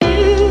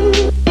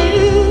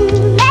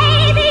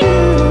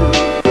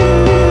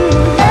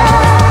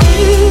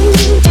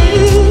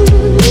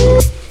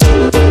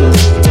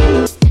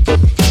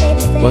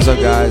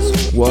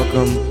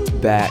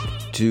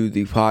to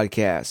the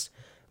podcast.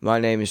 My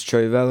name is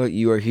Trey Vella.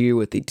 You are here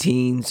with the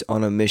Teens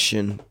on a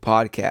Mission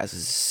podcast. This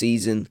is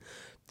season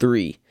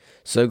 3.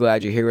 So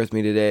glad you're here with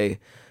me today.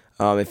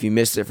 If you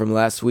missed it from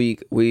last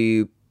week,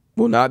 we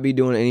will not be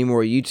doing any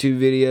more YouTube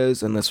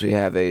videos unless we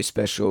have a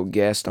special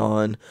guest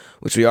on,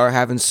 which we are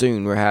having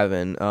soon. We're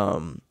having,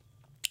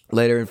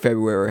 later in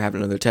February, we're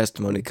having another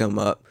testimony come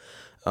up.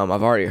 I've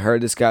already heard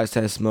this guy's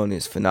testimony.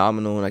 It's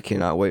phenomenal, and I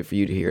cannot wait for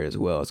you to hear it as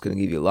well. It's going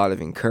to give you a lot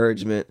of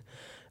encouragement,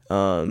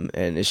 and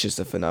it's just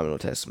a phenomenal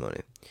testimony.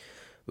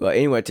 But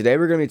anyway, today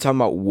we're going to be talking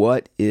about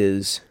what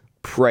is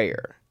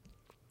prayer.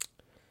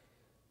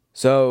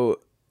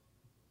 So,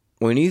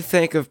 when you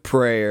think of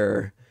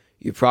prayer,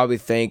 you probably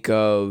think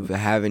of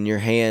having your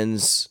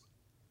hands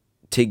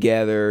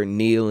together,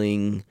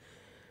 kneeling,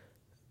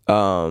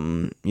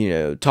 talking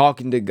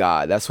to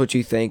God. That's what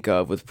you think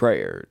of with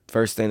prayer.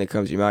 First thing that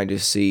comes to your mind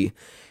is see,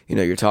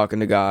 you're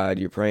talking to God,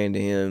 you're praying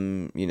to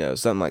Him,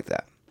 something like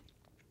that.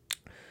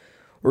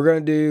 We're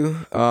going to do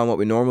what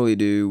we normally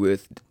do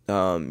with,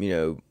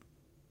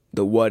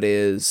 the what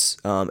is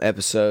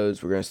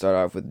episodes. We're going to start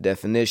off with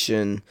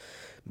definition,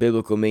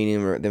 biblical meaning,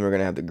 then we're going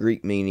to have the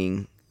Greek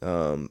meaning.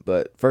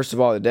 But first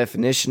of all, the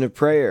definition of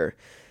prayer.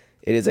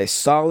 It is a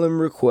solemn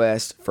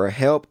request for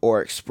help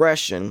or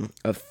expression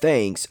of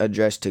thanks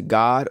addressed to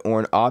God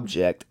or an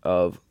object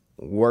of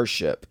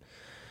worship.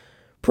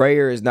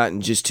 Prayer is not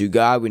just to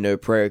God. We know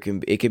prayer can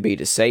be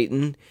to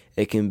Satan.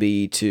 It can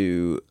be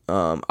to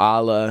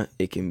Allah.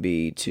 It can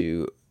be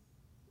to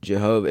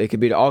Jehovah. It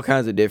can be to all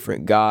kinds of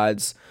different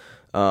gods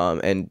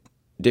and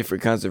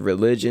different kinds of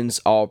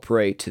religions. All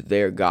pray to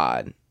their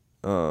God,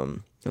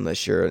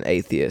 unless you're an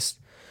atheist.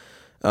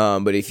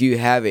 But if you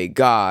have a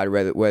God,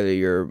 whether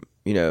you're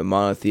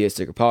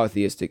monotheistic or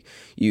polytheistic,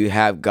 you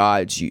have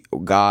gods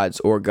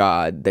or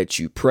God that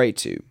you pray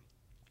to.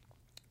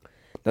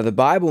 Now, the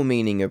Bible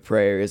meaning of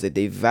prayer is a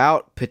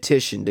devout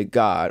petition to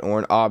God or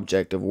an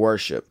object of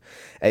worship,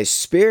 a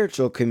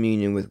spiritual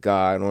communion with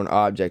God or an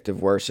object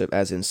of worship,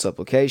 as in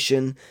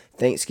supplication,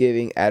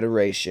 thanksgiving,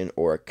 adoration,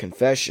 or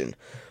confession,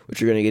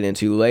 which we're going to get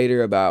into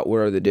later about what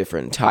are the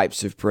different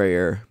types of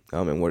prayer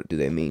and what do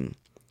they mean.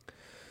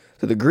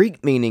 So the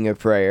Greek meaning of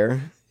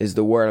prayer is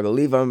the word, I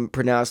believe I'm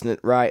pronouncing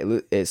it right,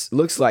 it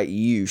looks like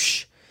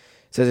yush.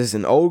 It says it's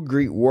an old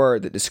Greek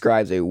word that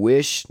describes a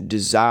wish,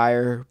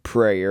 desire,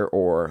 prayer,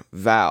 or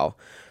vow.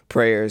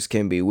 Prayers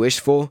can be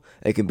wishful,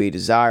 it can be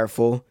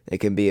desireful, it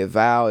can be a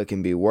vow, it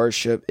can be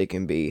worship, it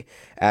can be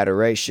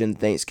adoration,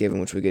 thanksgiving,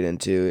 which we'll get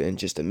into in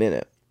just a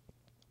minute.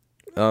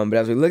 But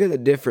as we look at the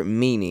different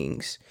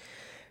meanings,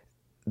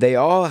 they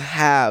all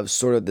have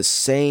sort of the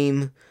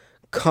same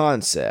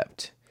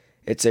concept.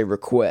 It's a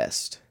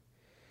request.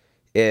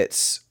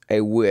 It's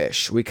a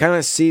wish. We kind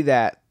of see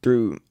that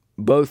through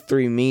both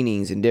three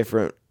meanings in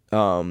different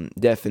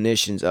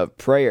definitions of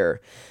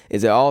prayer,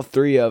 is that all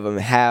three of them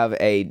have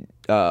a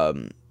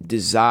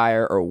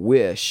desire or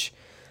wish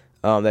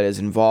that is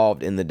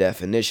involved in the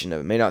definition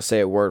of it. May not say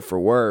it word for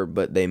word,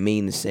 but they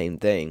mean the same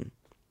thing.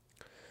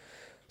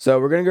 So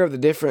we're going to go over the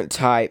different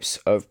types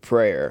of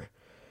prayer.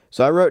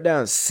 So I wrote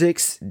down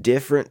 6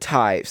 different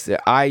types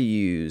that I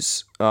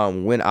use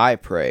when I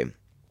pray.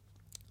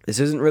 This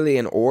isn't really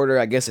in order.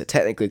 I guess it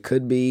technically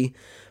could be,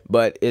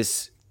 but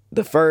it's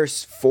the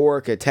first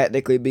 4 could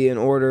technically be in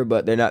order,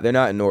 but they're not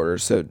in order.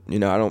 So, I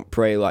don't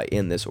pray like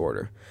in this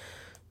order.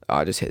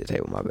 I just hit the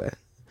table, my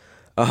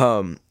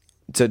bad.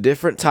 So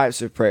different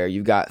types of prayer.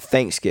 You've got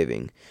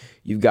thanksgiving.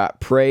 You've got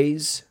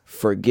praise,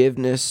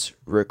 forgiveness,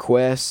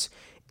 requests,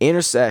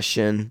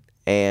 intercession,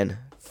 and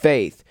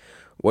faith.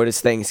 What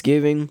is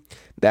thanksgiving?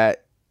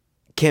 That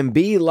can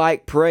be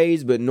like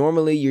praise, but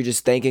normally you're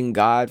just thanking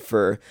God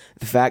for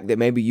the fact that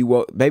maybe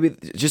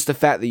just the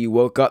fact that you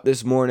woke up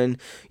this morning,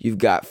 you've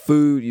got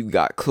food, you've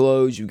got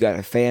clothes, you've got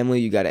a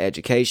family, you've got an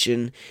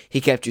education.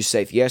 He kept you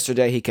safe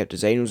yesterday. He kept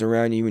His angels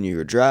around you when you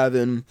were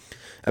driving.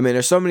 I mean,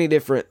 there's so many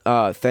different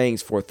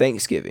things for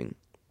Thanksgiving.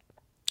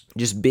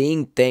 Just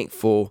being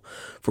thankful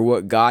for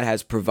what God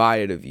has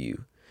provided of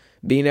you.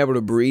 Being able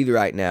to breathe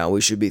right now,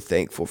 we should be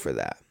thankful for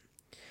that.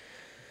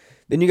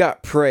 Then you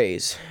got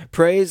praise.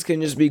 Praise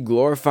can just be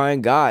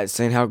glorifying God,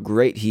 saying how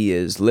great He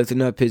is,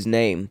 lifting up His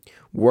name,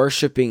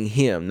 worshiping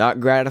Him, not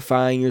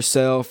gratifying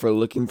yourself or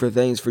looking for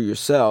things for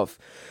yourself,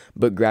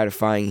 but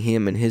gratifying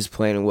Him and His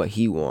plan and what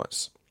He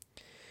wants.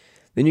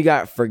 Then you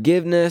got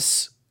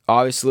forgiveness,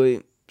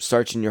 obviously,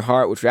 searching your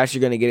heart, which we're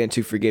actually going to get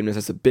into forgiveness.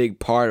 That's a big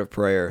part of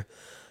prayer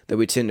that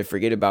we tend to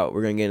forget about.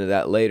 We're going to get into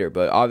that later.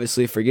 But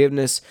obviously,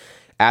 forgiveness,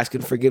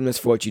 asking forgiveness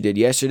for what you did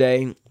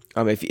yesterday.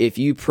 If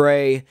you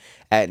pray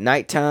at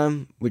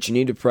nighttime, which you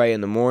need to pray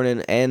in the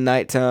morning and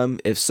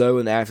nighttime, if so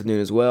in the afternoon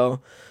as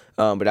well.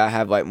 But I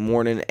have like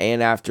morning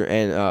and after,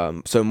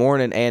 and so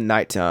morning and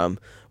nighttime.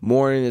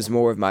 Morning is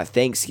more of my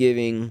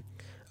thanksgiving,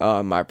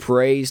 my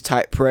praise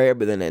type prayer,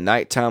 but then at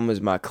nighttime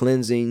is my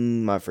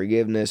cleansing, my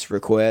forgiveness,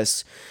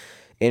 requests,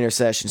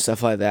 intercession,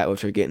 stuff like that,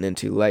 which we're getting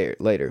into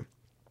later.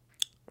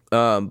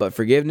 But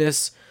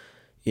forgiveness,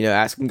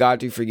 asking God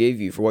to forgive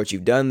you for what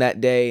you've done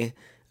that day,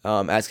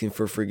 asking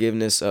for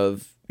forgiveness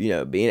of,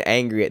 being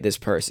angry at this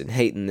person,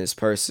 hating this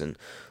person,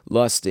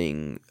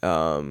 lusting,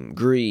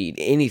 greed,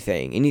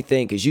 anything,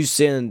 because you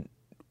sinned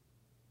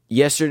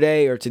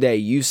yesterday or today.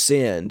 You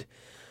sinned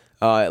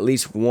at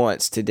least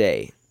once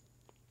today.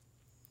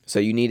 So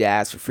you need to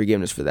ask for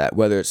forgiveness for that.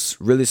 Whether it's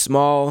really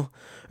small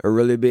or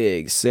really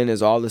big, sin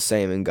is all the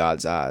same in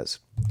God's eyes.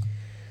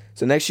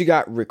 So next you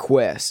got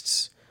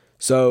requests.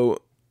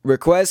 So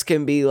requests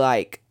can be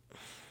like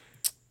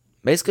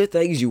basically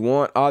things you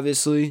want,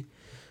 obviously.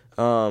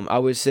 I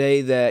would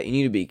say that you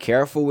need to be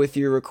careful with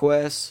your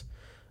requests.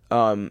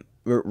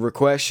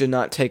 Requests should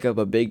not take up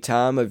a big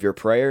time of your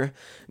prayer.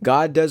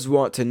 God does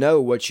want to know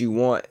what you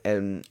want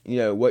and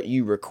what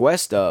you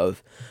request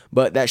of,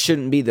 but that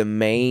shouldn't be the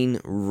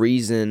main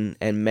reason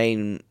and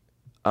main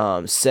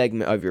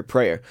segment of your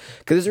prayer.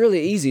 Because it's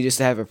really easy just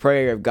to have a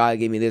prayer of God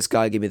give me this,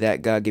 God give me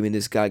that, God give me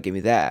this, God give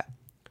me that.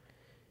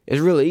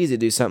 It's really easy to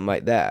do something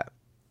like that.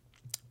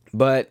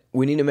 But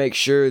we need to make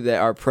sure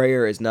that our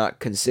prayer is not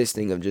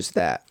consisting of just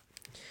that.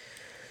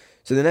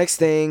 So the next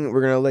thing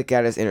we're going to look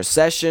at is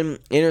intercession.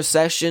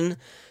 Intercession,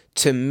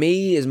 to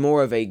me, is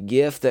more of a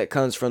gift that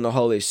comes from the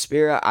Holy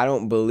Spirit. I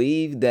don't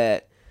believe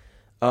that,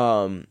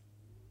 I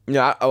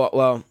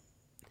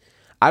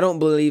don't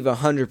believe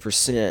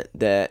 100%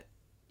 that,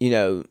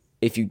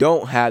 if you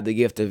don't have the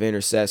gift of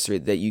intercessory,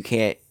 that you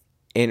can't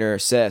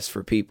intercess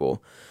for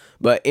people.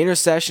 But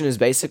intercession is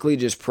basically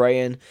just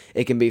praying.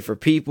 It can be for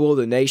people,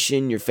 the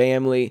nation, your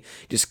family,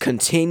 just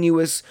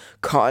continuous,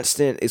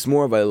 constant. It's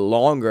more of a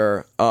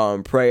longer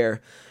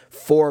prayer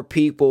for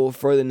people,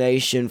 for the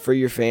nation, for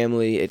your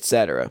family,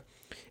 etc.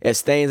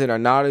 It's things that are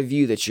not of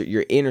you that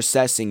you're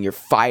intercessing, you're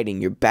fighting,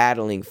 you're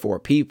battling for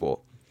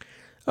people.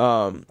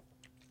 I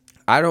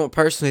don't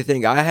personally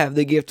think I have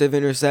the gift of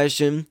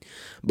intercession,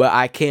 but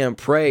I can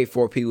pray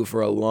for people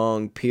for a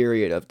long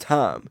period of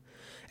time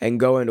and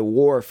go into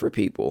war for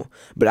people.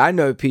 But I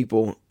know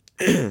people,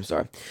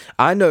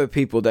 I know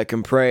people that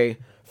can pray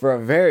for a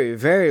very,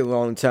 very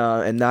long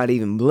time and not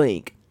even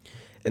blink.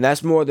 And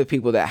that's more the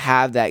people that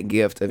have that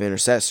gift of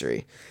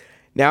intercessory.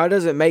 Now, it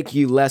doesn't make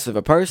you less of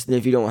a person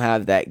if you don't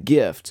have that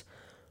gift.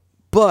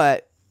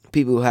 But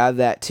people who have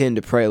that tend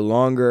to pray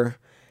longer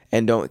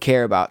and don't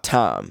care about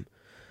time.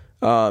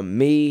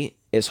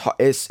 It's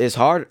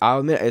hard. I'll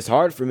admit it's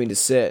hard for me to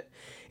sit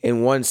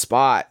in one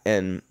spot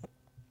and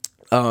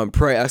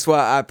pray. That's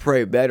why I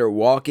pray better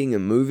walking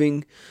and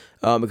moving,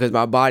 because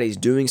my body's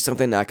doing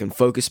something. I can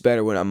focus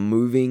better when I'm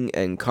moving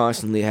and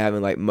constantly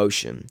having like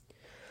motion.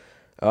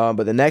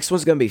 But the next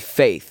one's gonna be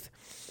faith.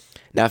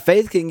 Now,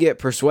 faith can get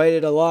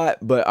persuaded a lot,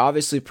 but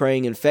obviously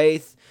praying in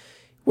faith,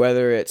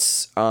 whether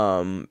it's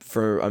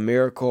for a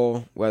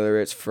miracle, whether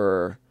it's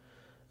for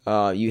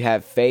you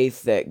have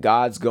faith that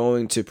God's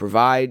going to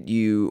provide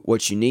you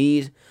what you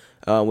need,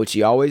 which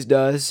He always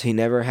does. He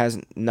never has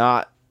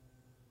not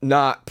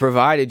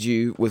provided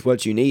you with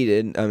what you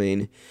needed. I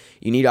mean,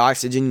 you need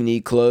oxygen, you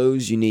need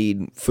clothes, you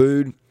need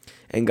food,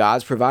 and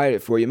God's provided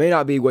it for you. It may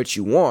not be what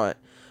you want,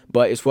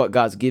 but it's what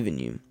God's given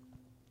you,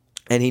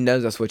 and He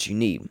knows that's what you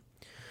need.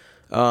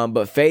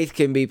 But faith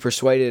can be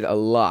persuaded a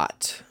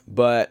lot,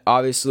 but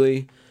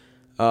obviously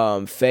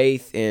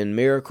faith in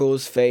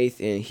miracles, faith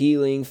in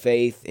healing,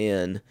 faith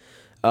in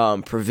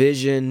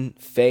provision,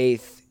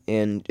 faith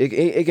in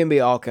it can be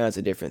all kinds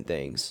of different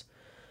things.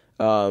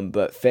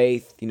 But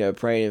faith,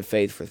 praying in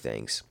faith for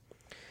things.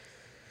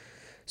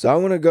 So I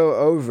want to go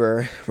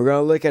over, we're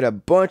going to look at a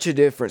bunch of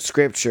different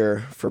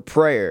scripture for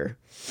prayer.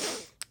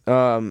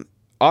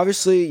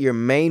 Obviously, your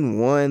main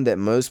one that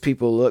most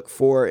people look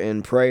for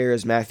in prayer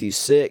is Matthew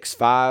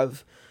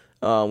 6:5,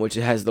 which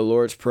has the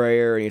Lord's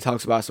Prayer, and He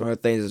talks about some other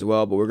things as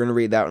well, but we're going to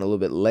read that one a little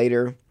bit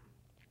later.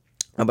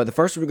 But the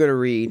first one we're going to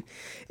read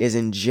is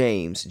in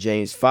James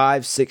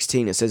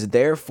 5:16. It says,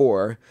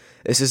 therefore,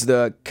 this is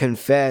the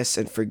confess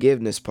and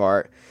forgiveness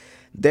part.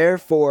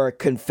 Therefore,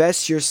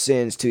 confess your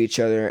sins to each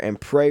other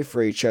and pray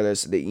for each other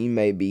so that you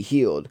may be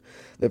healed.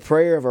 The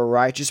prayer of a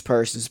righteous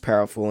person is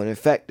powerful and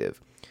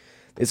effective.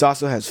 This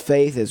also has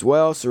faith as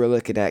well, so we're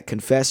looking at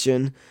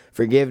confession,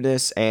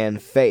 forgiveness,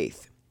 and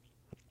faith.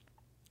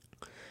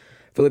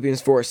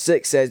 Philippians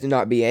 4:6 says, do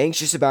not be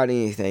anxious about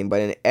anything,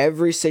 but in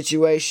every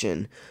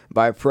situation,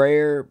 by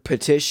prayer and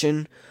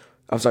petition,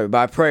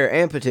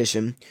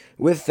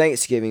 with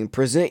thanksgiving,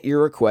 present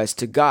your request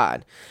to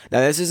God. Now,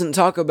 this isn't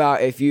talk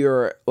about if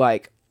you're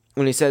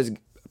when he says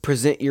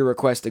present your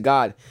request to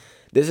God,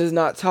 this is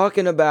not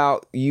talking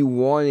about you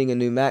wanting a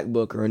new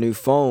MacBook or a new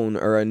phone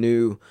or a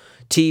new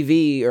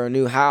TV or a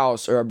new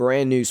house or a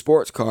brand new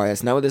sports car.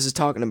 That's not what this is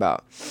talking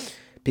about.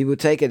 People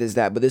take it as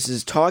that, but this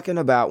is talking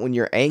about when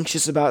you're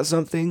anxious about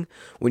something,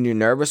 when you're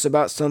nervous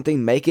about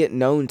something, make it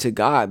known to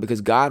God,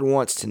 because God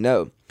wants to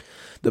know.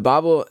 The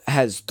Bible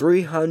has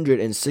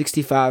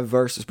 365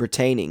 verses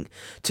pertaining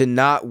to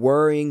not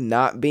worrying,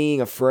 not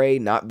being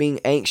afraid, not being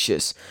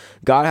anxious.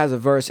 God has a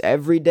verse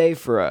every day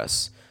for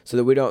us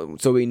so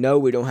we know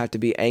we don't have to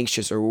be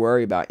anxious or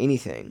worry about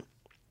anything.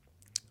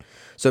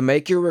 So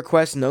make your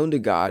requests known to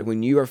God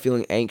when you are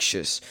feeling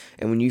anxious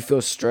and when you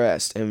feel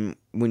stressed and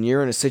when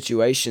you're in a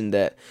situation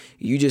that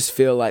you just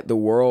feel like the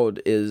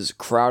world is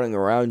crowding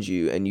around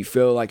you and you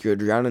feel like you're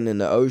drowning in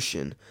the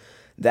ocean.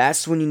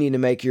 That's when you need to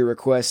make your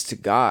requests to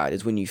God,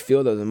 is when you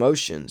feel those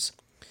emotions.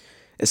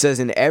 It says,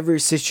 in every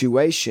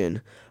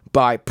situation,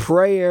 by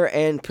prayer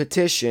and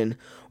petition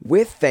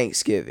with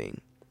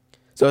thanksgiving.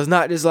 So it's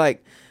not just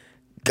like,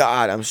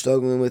 God, I'm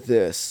struggling with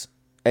this.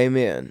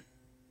 Amen.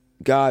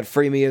 God,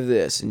 free me of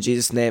this. In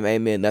Jesus' name,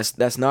 amen.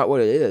 That's not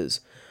what it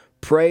is.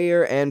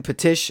 Prayer and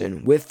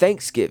petition with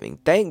thanksgiving.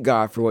 Thank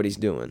God for what he's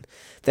doing.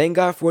 Thank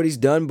God for what he's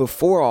done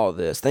before all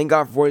this. Thank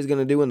God for what he's going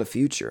to do in the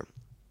future.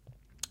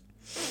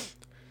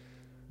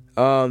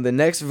 The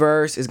next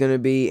verse is going to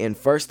be in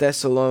 1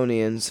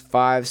 Thessalonians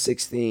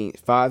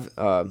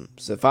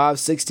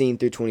 5:16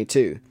 through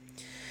 22.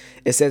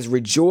 It says,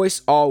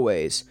 rejoice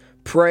always,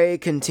 pray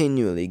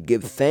continually,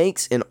 give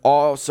thanks in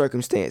all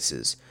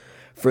circumstances,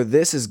 for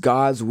this is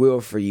God's will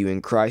for you in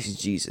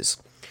Christ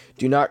Jesus.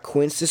 Do not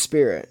quench the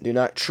spirit. Do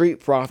not treat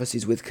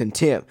prophecies with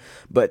contempt,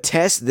 but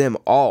test them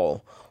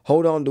all.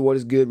 Hold on to what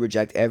is good.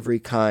 Reject every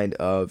kind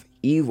of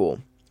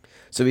evil.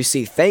 So we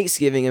see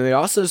thanksgiving, and we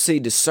also see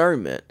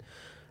discernment.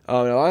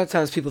 And a lot of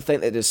times people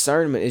think that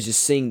discernment is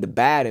just seeing the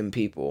bad in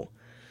people.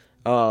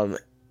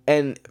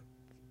 And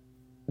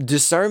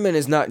discernment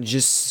is not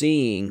just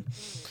seeing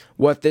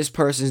what this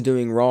person's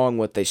doing wrong,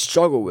 what they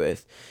struggle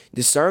with.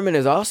 Discernment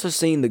is also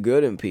seeing the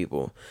good in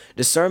people.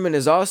 Discernment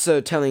is also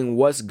telling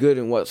what's good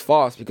and what's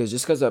false, because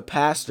just because a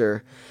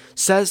pastor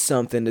says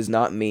something does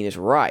not mean it's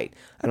right.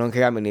 I don't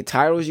care how many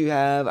titles you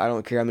have. I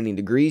don't care how many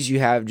degrees you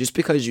have. Just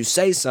because you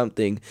say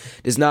something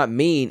does not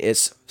mean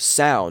it's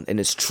sound and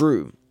it's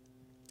true.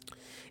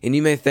 And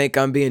you may think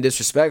I'm being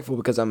disrespectful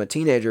because I'm a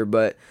teenager,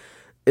 but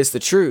it's the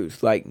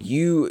truth. Like,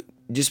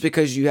 just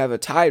because you have a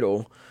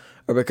title,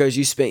 or because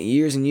you spent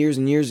years and years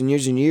and years and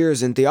years and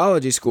years in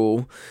theology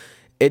school,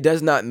 it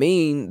does not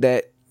mean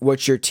that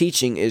what you're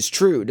teaching is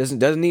true. It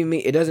doesn't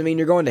mean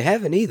you're going to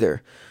heaven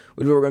either,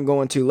 which we're going to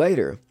go into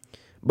later.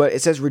 But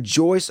it says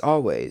rejoice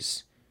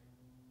always.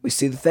 We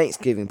see the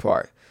thanksgiving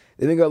part.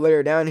 Then we go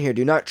later down here.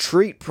 Do not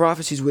treat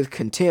prophecies with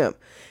contempt.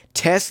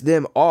 Test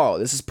them all.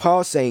 This is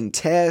Paul saying,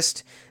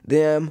 test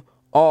them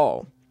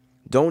all.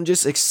 Don't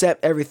just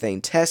accept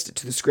everything. Test it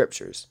to the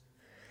scriptures.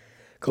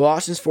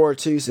 Colossians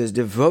 4:2 says,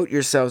 devote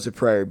yourselves to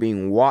prayer,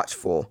 being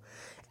watchful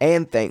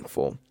and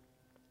thankful.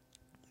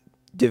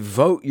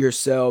 Devote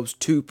yourselves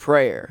to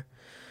prayer.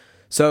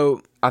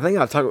 So I think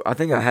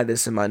I had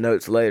this in my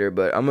notes later,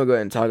 but I'm gonna go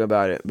ahead and talk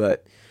about it.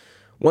 But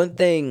one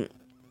thing,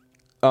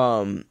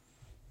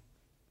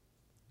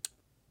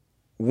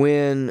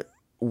 when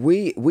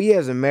we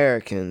as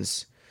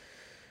Americans,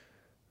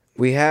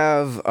 we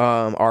have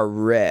our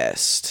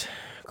rest,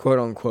 quote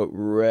unquote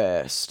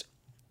rest.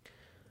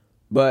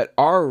 But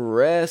our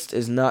rest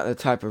is not the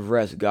type of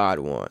rest God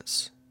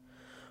wants.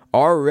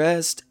 Our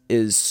rest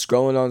is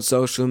scrolling on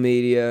social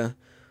media,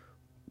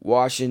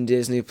 watching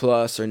Disney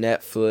Plus or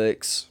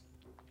Netflix.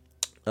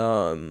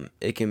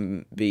 It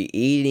can be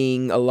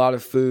eating a lot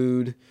of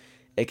food.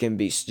 It can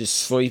be just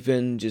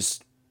sleeping,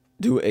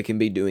 it can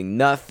be doing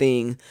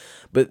nothing.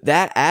 But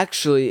that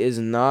actually is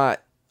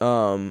not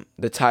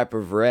the type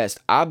of rest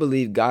I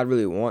believe God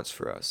really wants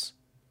for us.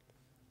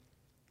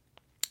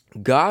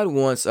 God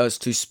wants us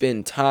to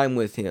spend time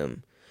with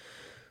Him.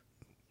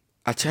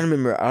 I try to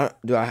remember. I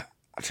try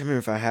to remember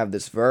if I have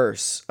this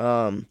verse.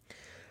 But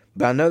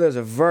I know there's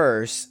a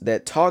verse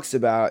that talks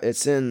about.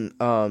 It's in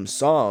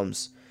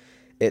Psalms.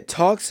 It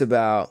talks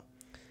about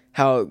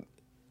how.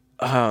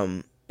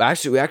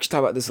 Actually, we talked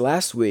about this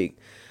last week,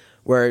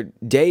 where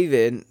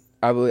David,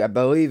 I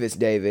believe it's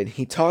David.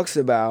 He talks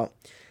about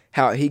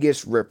how he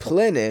gets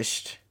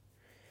replenished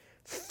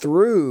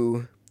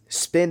through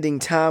spending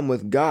time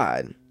with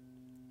God.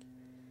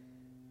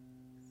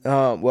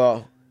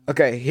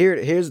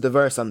 Here's the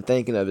verse I'm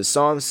thinking of. It's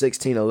Psalm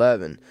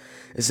 16:11.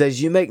 It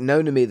says, you make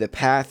known to me the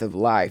path of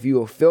life. You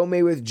will fill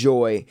me with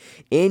joy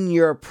in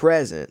your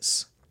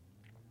presence.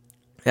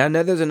 And I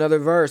know there's another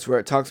verse where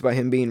it talks about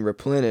him being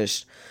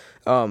replenished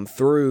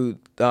through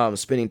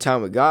spending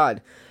time with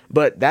God.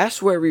 But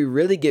that's where we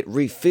really get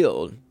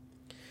refilled,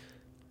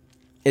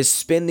 is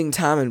spending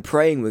time and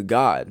praying with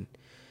God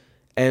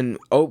and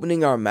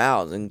opening our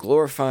mouths and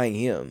glorifying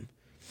Him.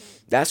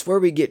 That's where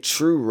we get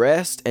true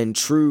rest and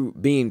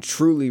being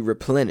truly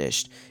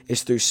replenished,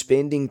 is through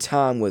spending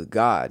time with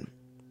God.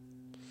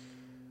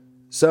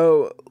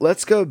 So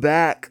let's go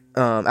back.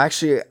 I'm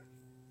going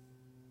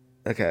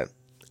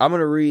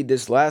to read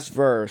this last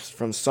verse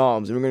from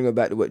Psalms, and we're going to go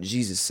back to what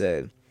Jesus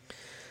said.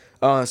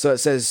 So it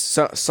says,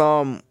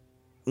 Psalm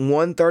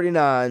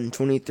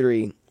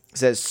 139:23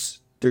 says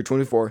through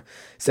 24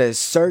 says,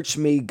 search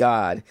me,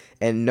 God,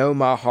 and know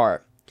my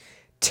heart.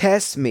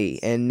 Test me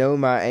and know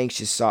my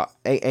anxious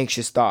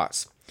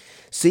thoughts.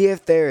 See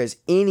if there is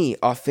any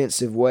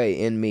offensive way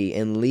in me,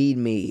 and lead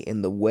me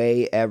in the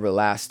way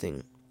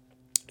everlasting.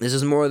 This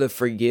is more of the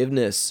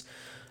forgiveness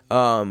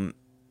and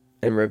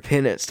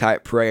repentance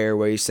type prayer,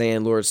 where you're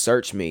saying, Lord,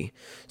 search me.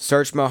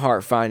 Search my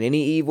heart. Find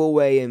any evil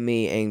way in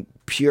me and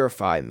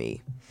purify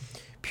me.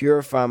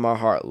 Purify my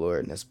heart,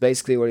 Lord. And that's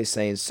basically what he's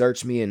saying.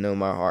 Search me and know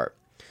my heart.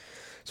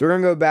 So we're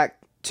going to go back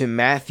to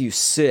Matthew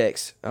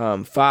 6,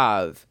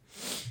 5.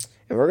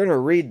 And we're going to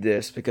read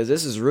this because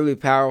this is really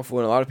powerful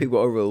and a lot of people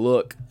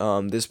overlook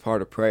this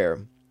part of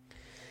prayer.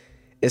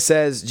 It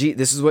says,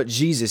 this is what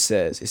Jesus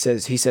says.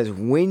 He says,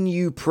 when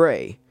you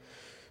pray,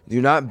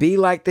 do not be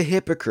like the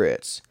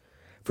hypocrites,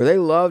 for they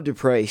love to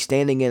pray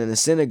standing in the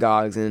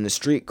synagogues and in the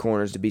street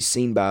corners to be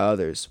seen by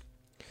others.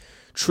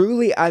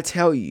 Truly I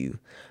tell you,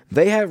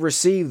 they have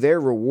received their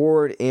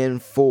reward in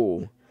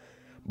full.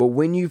 But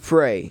when you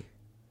pray,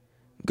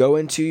 go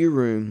into your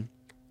room,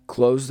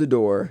 close the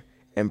door,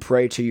 and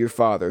pray to your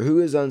Father, who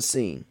is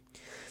unseen.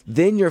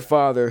 Then your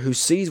Father, who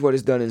sees what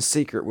is done in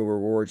secret, will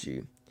reward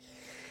you.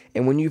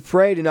 And when you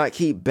pray, do not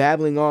keep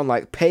babbling on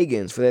like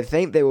pagans, for they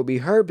think they will be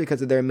heard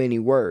because of their many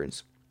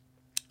words.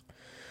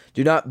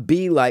 Do not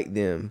be like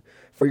them,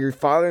 for your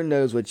Father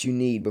knows what you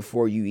need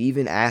before you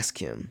even ask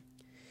him.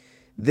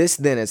 This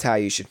then is how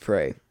you should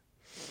pray.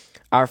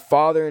 Our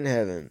Father in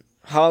heaven,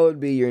 hallowed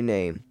be your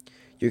name.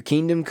 Your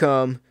kingdom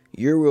come,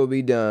 your will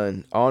be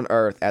done on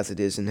earth as it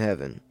is in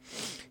heaven.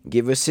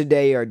 Give us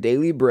today our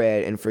daily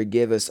bread, and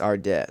forgive us our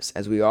debts,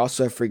 as we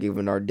also have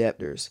forgiven our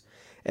debtors.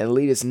 And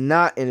lead us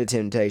not into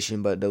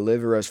temptation, but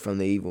deliver us from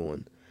the evil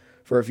one.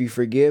 For if you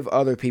forgive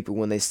other people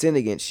when they sin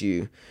against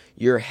you,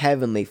 your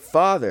heavenly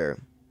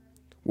Father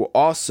will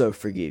also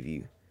forgive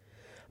you.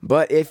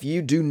 But if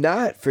you do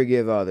not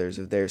forgive others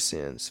of their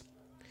sins,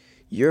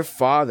 your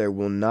Father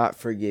will not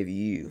forgive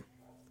you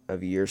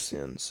of your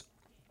sins.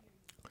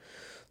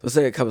 Let's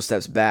take a couple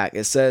steps back.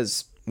 It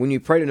says, when you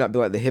pray, do not be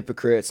like the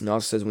hypocrites, and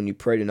also says, when you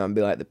pray, do not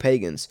be like the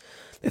pagans.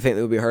 They think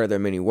they will be heard of their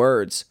many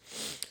words.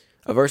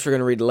 A verse we're going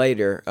to read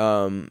later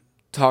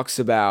talks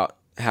about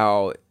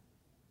how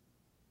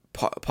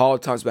Paul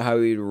talks about how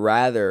he'd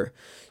rather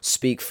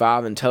speak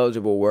 5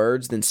 intelligible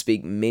words than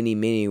speak many,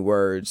 many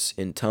words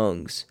in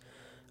tongues.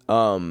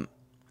 One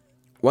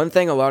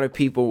thing a lot of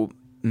people,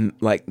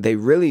 they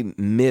really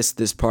miss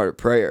this part of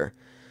prayer.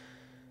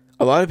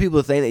 A lot of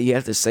people think that you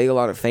have to say a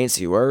lot of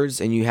fancy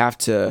words and you have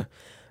to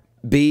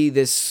be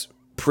this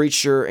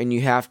preacher and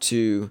you have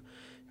to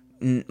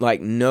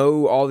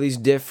know all these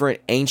different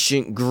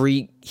ancient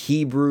Greek,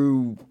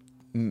 Hebrew,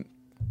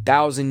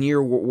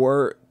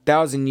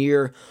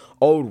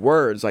 1,000-year-old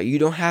words. You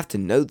don't have to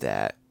know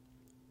that.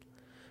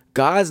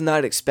 God's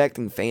not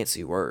expecting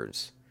fancy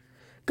words.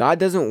 God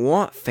doesn't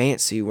want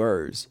fancy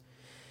words.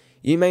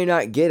 You may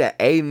not get an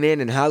amen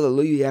and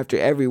hallelujah after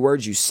every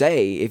word you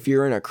say if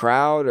you're in a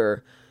crowd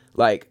or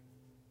all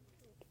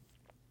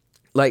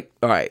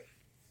right.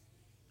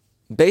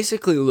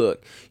 Basically,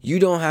 look, you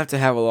don't have to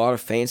have a lot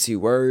of fancy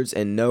words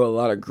and know a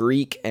lot of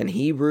Greek and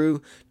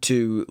Hebrew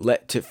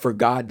for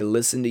God to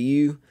listen to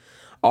you.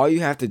 All you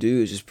have to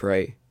do is just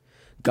pray.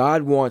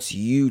 God wants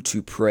you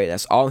to pray.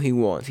 That's all he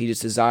wants. He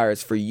just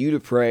desires for you to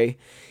pray.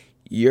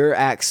 Your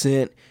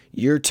accent,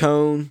 your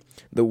tone,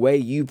 the way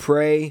you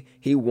pray,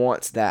 he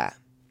wants that.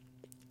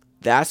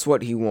 That's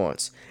what he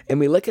wants. And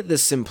we look at the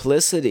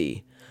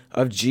simplicity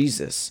of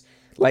Jesus.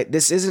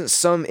 This isn't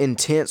some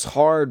intense,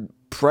 hard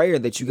prayer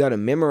that you got to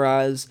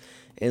memorize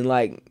and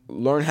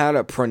learn how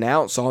to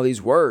pronounce all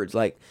these words.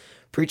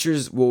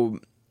 Preachers will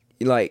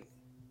say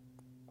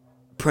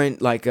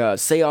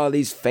all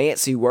these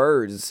fancy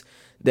words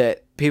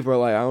that people are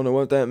like, I don't know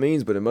what that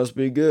means, but it must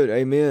be good.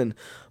 Amen.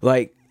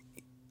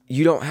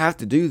 You don't have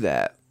to do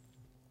that.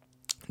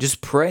 Just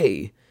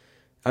pray.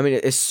 I mean,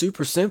 it's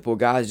super simple,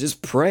 guys.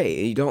 Just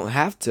pray. You don't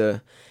have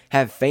to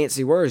have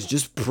fancy words.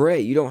 Just pray.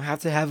 You don't have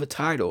to have a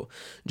title.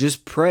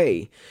 Just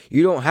pray.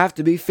 You don't have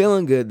to be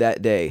feeling good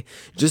that day.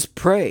 Just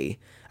pray.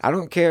 I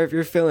don't care if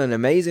you're feeling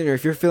amazing or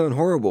if you're feeling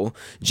horrible.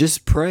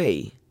 Just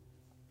pray.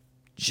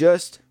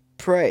 Just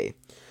pray.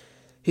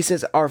 He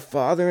says, our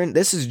Father, and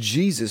this is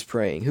Jesus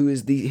praying, who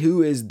is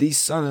the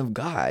Son of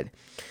God.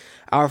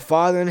 Our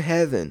Father in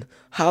heaven,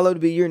 hallowed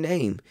be your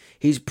name.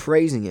 He's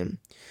praising him.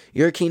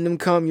 Your kingdom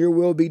come, your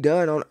will be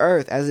done on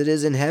earth as it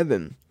is in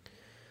heaven.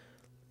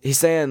 He's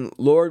saying,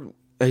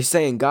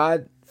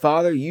 God,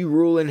 Father, you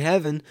rule in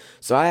heaven,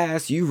 so I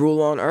ask you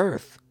rule on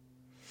earth.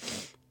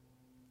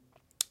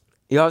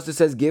 He also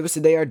says, give us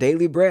today our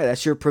daily bread.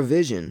 That's your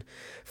provision.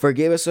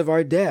 Forgive us of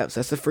our debts.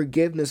 That's the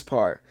forgiveness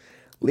part.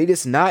 Lead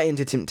us not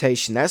into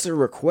temptation. That's a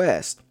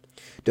request.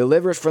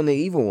 Deliver us from the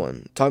evil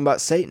one. Talking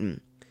about Satan.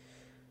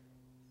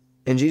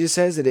 And Jesus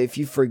says that if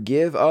you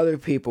forgive other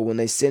people when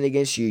they sin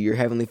against you, your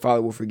heavenly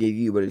Father will forgive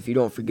you. But if you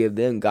don't forgive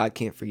them, God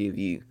can't forgive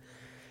you.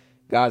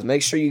 Guys,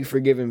 make sure you're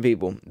forgiving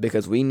people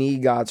because we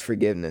need God's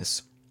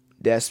forgiveness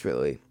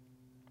desperately.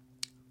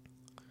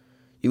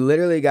 You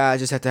literally,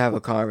 guys, just have to have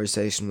a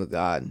conversation with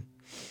God.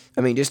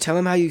 I mean, just tell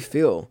him how you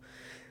feel.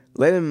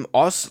 Let him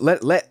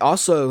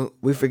also,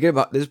 we forget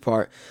about this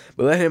part,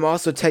 but let him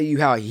also tell you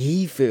how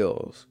he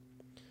feels.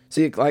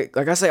 See, like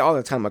I say all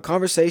the time, a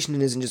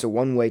conversation isn't just a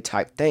one-way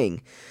type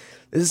thing.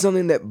 This is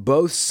something that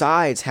both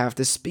sides have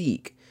to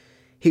speak.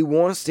 He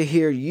wants to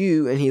hear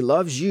you and he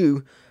loves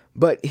you,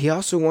 but he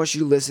also wants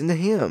you to listen to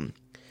him.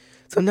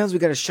 Sometimes we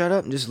got to shut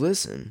up and just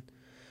listen.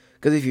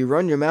 Because if you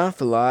run your mouth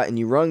a lot and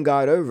you run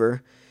God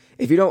over,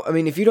 if you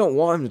don't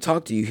want him to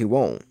talk to you, he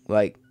won't.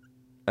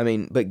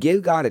 But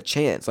give God a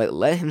chance.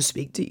 Let him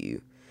speak to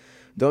you.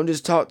 Don't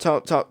just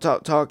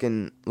talk,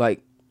 and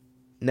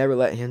never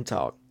let him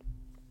talk.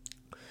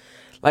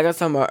 Like I was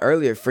talking about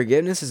earlier,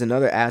 forgiveness is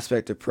another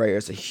aspect of prayer.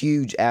 It's a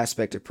huge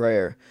aspect of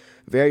prayer.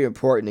 Very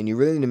important, and you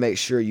really need to make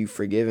sure you've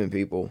forgiven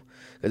people.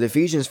 Because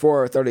Ephesians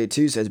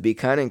 4:32 says, be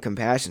kind and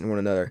compassionate to one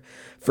another.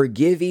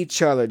 Forgive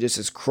each other just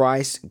as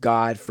Christ,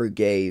 God,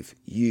 forgave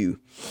you.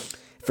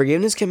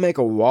 Forgiveness can make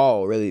a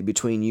wall, really,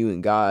 between you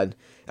and God.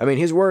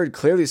 His word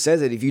clearly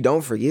says that if you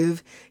don't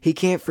forgive, he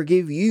can't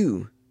forgive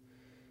you.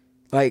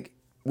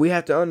 We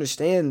have to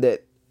understand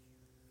that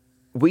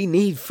we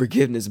need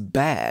forgiveness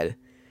bad.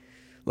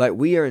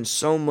 We are in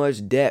so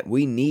much debt.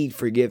 We need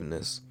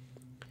forgiveness.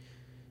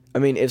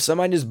 If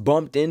somebody just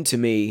bumped into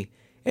me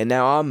and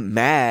now I'm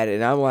mad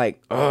and I'm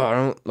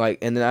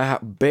and then I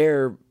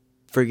bear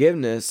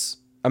forgiveness.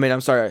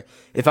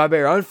 If I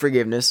bear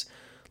unforgiveness,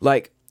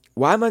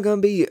 why am I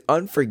going to be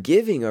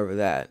unforgiving over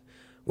that?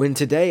 When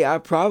today I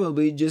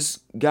probably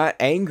just got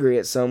angry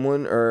at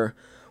someone or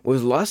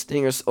was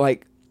lusting or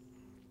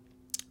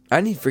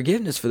I need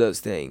forgiveness for those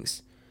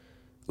things.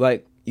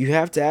 We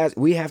have to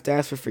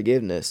ask for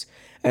forgiveness.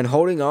 And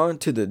holding on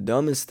to the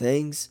dumbest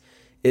things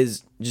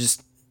is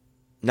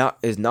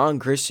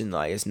non-Christian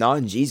like. It's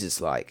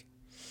non-Jesus like.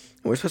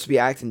 We're supposed to be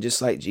acting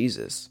just like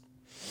Jesus.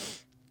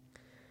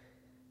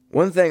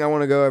 One thing I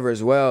want to go over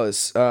as well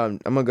is I'm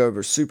going to go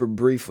over super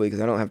briefly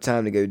because I don't have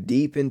time to go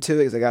deep into it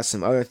because I got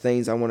some other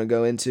things I want to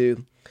go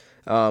into.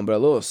 But a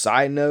little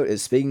side note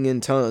is speaking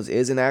in tongues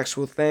is an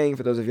actual thing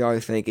for those of y'all who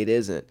think it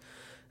isn't.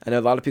 I know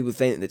a lot of people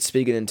think that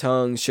speaking in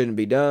tongues shouldn't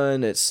be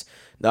done. It's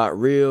not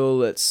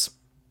real. It's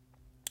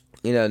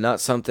not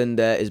something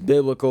that is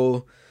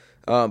biblical.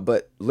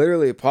 But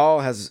literally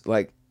Paul has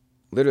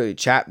literally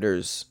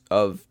chapters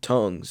of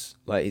tongues.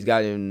 He's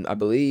got in, I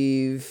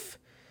believe,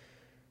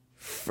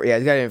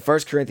 he's got it in 1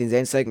 Corinthians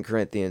and 2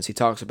 Corinthians. He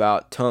talks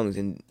about tongues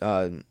in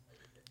some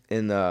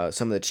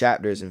of the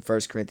chapters in 1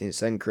 Corinthians,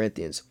 2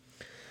 Corinthians.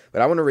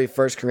 But I want to read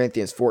 1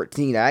 Corinthians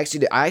 14. I actually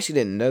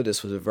didn't know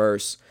this was a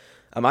verse.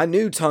 I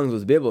knew tongues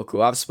was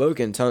biblical. I've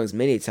spoken in tongues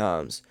many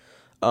times.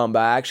 But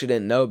I actually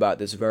didn't know about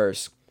this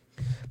verse.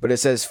 But it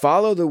says,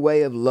 follow the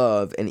way of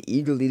love and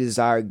eagerly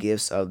desire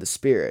gifts of the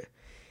Spirit,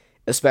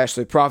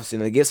 especially prophecy.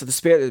 Now, the gifts of the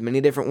Spirit, there's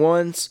many different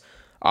ones.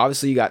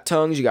 Obviously, you got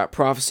tongues, you got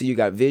prophecy, you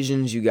got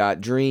visions, you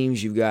got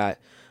dreams, you got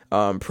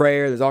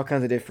prayer. There's all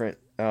kinds of different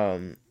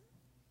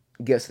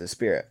gifts of the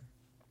Spirit.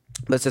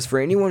 But it says, for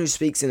anyone who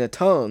speaks in a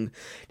tongue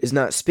does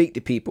not speak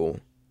to people,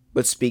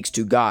 but speaks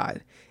to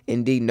God.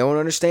 Indeed, no one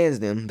understands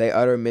them. They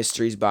utter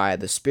mysteries by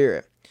the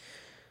Spirit.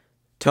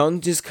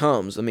 Tongue just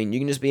comes. You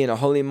can just be in a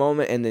holy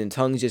moment and then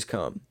tongues just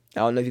come.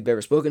 I don't know if you've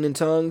ever spoken in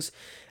tongues.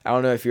 I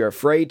don't know if you're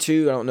afraid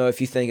to. I don't know if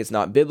you think it's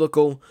not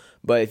biblical.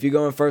 But if you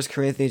go in 1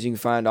 Corinthians, you can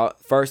find 1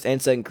 and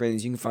 2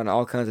 Corinthians, you can find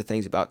all kinds of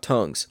things about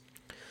tongues.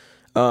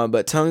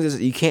 But tongues,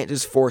 you can't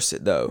just force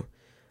it though.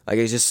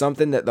 It's just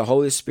something that the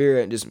Holy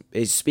Spirit just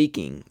is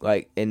speaking.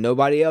 And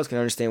nobody else can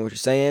understand what you're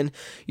saying.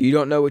 You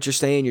don't know what you're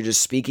saying. You're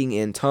just speaking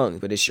in tongues.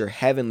 But it's your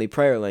heavenly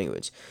prayer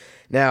language.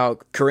 Now,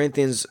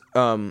 Corinthians,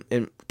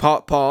 and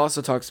Paul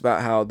also talks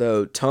about how,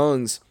 though,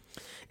 tongues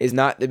is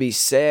not to be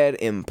said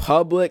in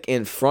public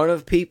in front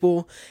of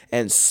people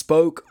and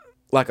spoke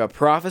like a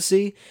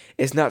prophecy.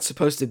 It's not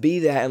supposed to be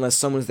that unless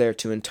someone's there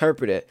to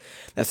interpret it.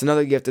 That's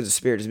another gift of the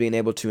Spirit, is being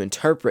able to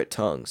interpret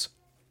tongues.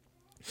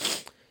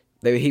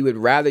 He would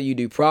rather you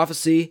do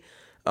prophecy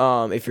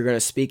if you're going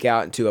to speak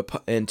out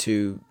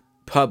into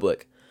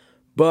public.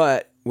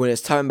 But when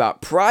it's talking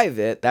about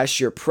private, that's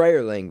your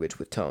prayer language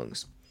with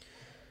tongues.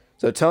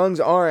 So tongues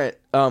aren't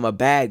a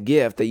bad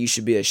gift that you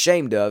should be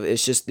ashamed of.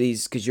 It's just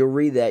these, because you'll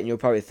read that and you'll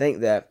probably think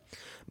that.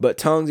 But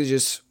tongues is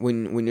just,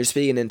 when you're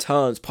speaking in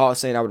tongues, Paul's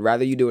saying, I would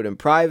rather you do it in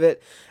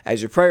private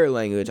as your prayer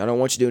language. I don't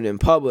want you doing it in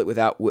public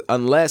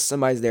unless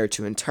somebody's there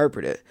to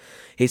interpret it.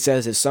 He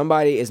says if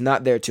somebody is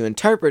not there to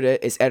interpret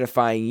it, it's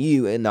edifying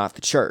you and not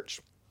the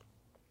church.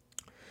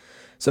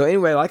 So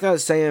anyway, like I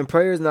was saying,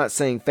 prayer is not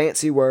saying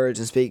fancy words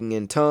and speaking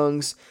in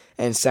tongues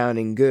and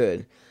sounding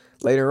good.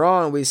 Later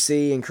on, we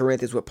see in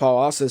Corinthians what Paul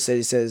also said.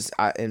 He says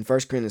in 1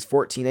 Corinthians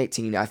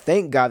 14:18, I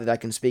thank God that I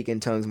can speak in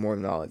tongues more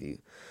than all of you.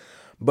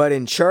 But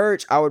in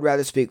church, I would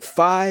rather speak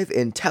 5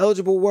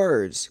 intelligible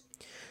words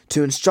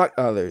to instruct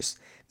others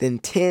than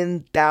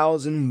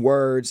 10,000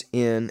 words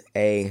in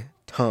a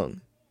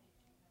tongue.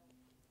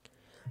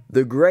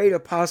 The great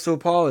Apostle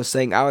Paul is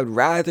saying, I would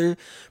rather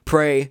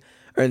pray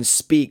and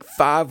speak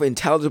 5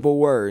 intelligible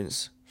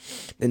words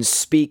than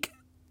speak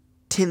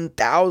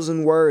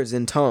 10,000 words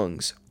in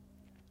tongues.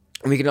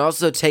 We can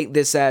also take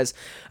this as,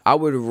 I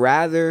would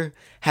rather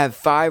have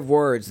 5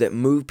 words that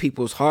move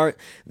people's heart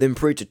than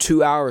preach a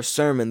 2-hour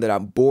sermon that I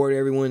bored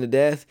everyone to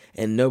death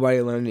and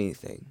nobody learned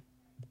anything.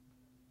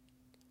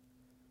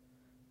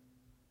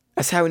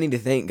 That's how we need to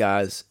think,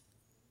 guys.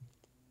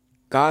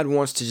 God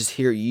wants to just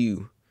hear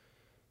you.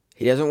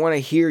 He doesn't want to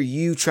hear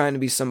you trying to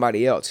be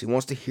somebody else. He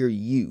wants to hear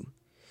you.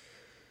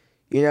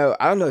 You know,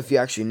 I don't know if you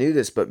actually knew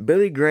this, but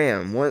Billy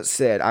Graham once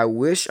said, "I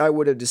wish I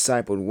would have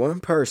discipled one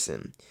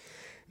person,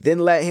 then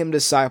let him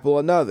disciple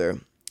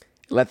another.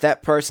 Let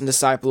that person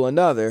disciple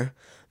another.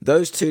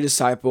 Those two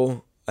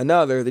disciple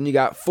another. Then you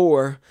got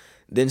 4,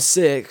 then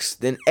 6,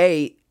 then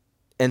 8,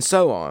 and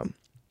so on."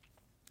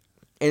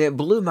 And it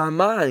blew my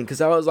mind because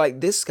I was like,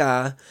 this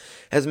guy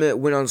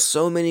went on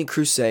so many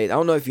crusades. I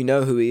don't know if you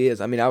know who he is.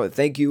 I mean, I would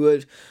think you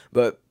would,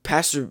 but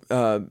Pastor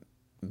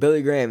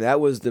Billy Graham, that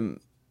was the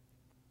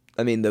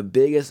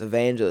biggest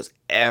evangelist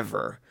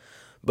ever.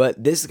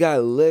 But this guy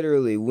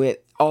literally went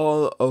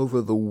all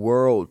over the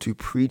world to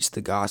preach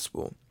the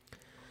gospel.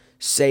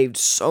 Saved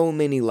so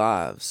many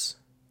lives.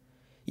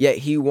 Yet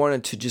he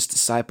wanted to just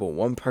disciple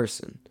one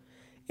person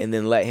and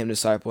then let him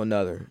disciple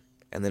another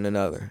and then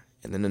another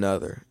and then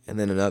another and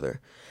then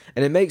another.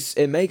 And it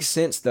makes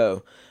sense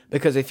though,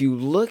 because if you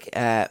look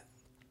at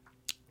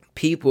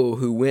people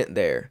who went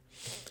there,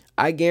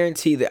 I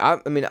guarantee that I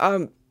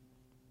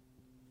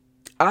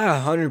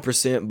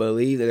 100%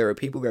 believe that there were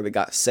people that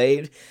got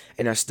saved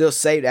and are still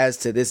saved as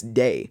to this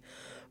day.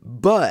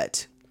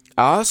 But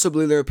I also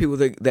believe there were people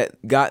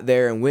that got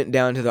there and went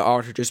down to the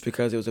altar just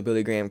because it was a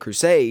Billy Graham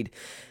crusade.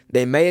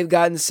 They may have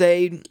gotten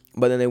saved,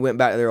 but then they went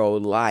back to their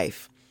old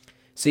life.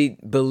 See,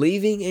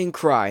 believing in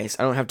Christ,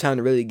 I don't have time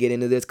to really get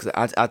into this because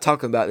I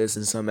talk about this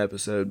in some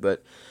episode,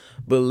 but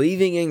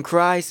believing in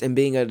Christ and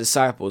being a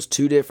disciple is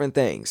two different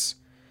things.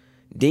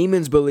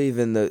 Demons believe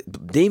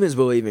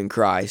in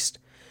Christ.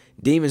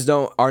 Demons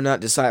are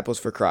not disciples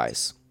for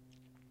Christ.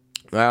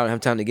 I don't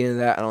have time to get into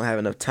that. I don't have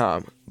enough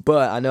time.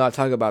 But I know I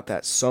talk about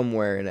that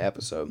somewhere in the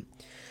episode.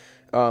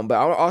 But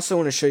I also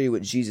want to show you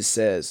what Jesus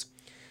says.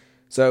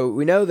 So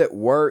we know that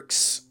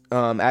works.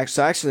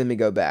 Actually, let me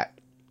go back.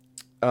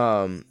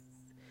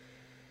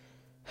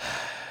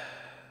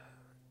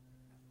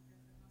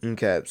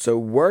 Okay, so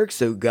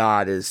works of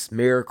God is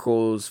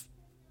miracles,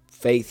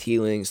 faith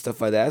healing,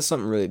 stuff like that. That's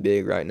something really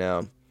big right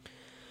now.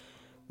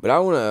 But I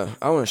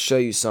wanna show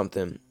you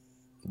something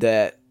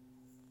that,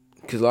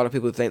 because a lot of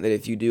people think that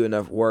if you do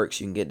enough works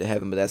you can get to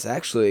heaven, but that's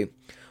actually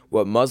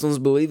what Muslims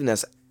believe, and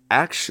that's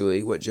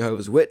actually what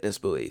Jehovah's Witnesses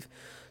believe.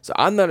 So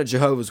I'm not a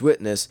Jehovah's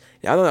Witness,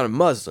 and I'm not a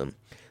Muslim.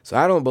 So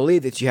I don't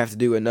believe that you have to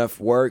do enough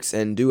works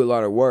and do a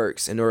lot of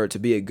works in order to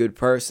be a good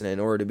person, in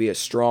order to be a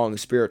strong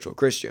spiritual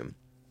Christian,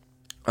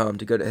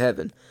 to go to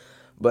heaven.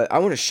 But I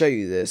want to show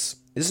you this.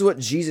 This is what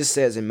Jesus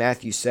says in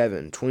Matthew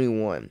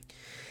 7:21.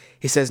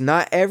 He says,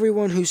 "Not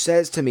everyone who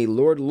says to me,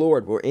 'Lord,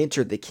 Lord,' will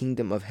enter the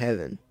kingdom of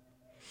heaven,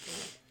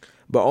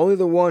 but only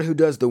the one who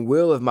does the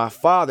will of my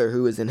Father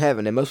who is in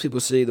heaven." And most people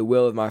see the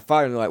will of my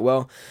Father and they're like,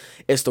 well,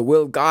 it's the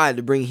will of God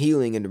to bring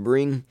healing and to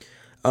bring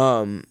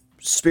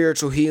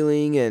spiritual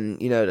healing and,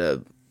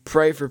 to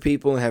pray for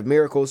people and have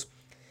miracles.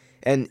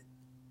 And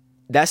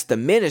that's the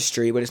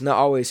ministry, but it's not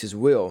always his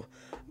will.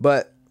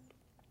 But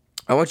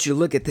I want you to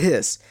look at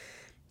this.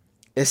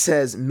 It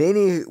says,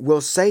 "Many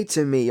will say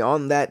to me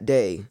on that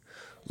day,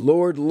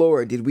 'Lord,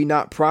 Lord, did we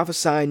not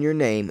prophesy in your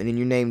name, and in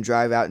your name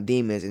drive out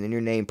demons, and in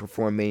your name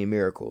perform many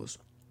miracles?'"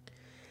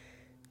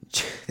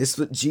 This is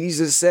what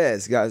Jesus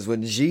says, guys. What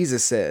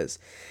Jesus says.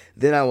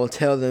 "Then I will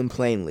tell them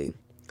plainly,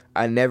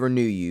 'I never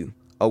knew you.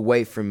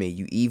 Away from me,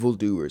 you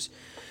evildoers.'"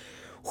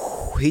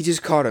 He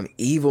just called them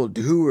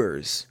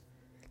evildoers.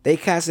 They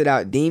casted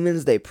out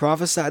demons. They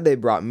prophesied. They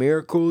brought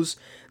miracles.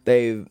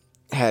 They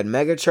had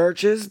mega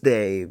churches.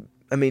 But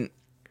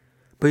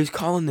he's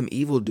calling them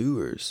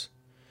evildoers.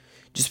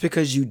 Just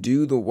because you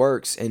do the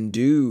works and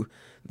do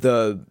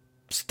the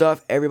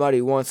stuff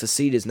everybody wants to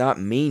see does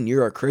not mean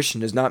you're a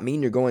Christian, does not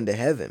mean you're going to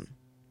heaven.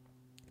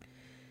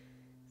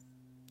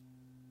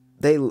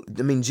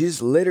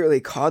 Jesus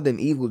literally called them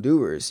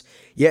evildoers,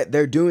 yet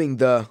they're doing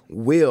the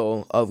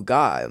will of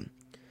God.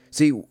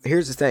 See,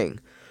 here's the thing.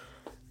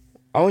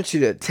 I want you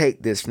to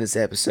take this from this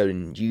episode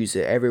and use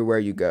it everywhere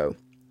you go.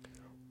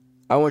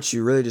 I want you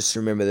to really just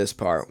remember this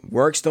part.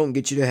 Works don't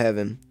get you to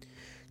heaven.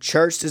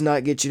 Church does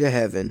not get you to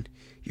heaven.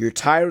 Your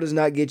title does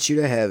not get you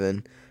to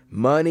heaven.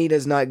 Money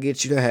does not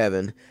get you to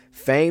heaven.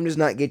 Fame does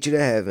not get you to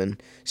heaven.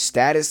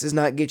 Status does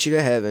not get you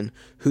to heaven.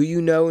 Who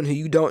you know and who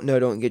you don't know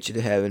don't get you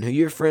to heaven. Who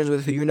you're friends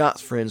with, who you're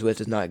not friends with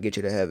does not get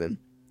you to heaven.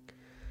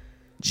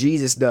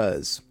 Jesus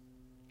does.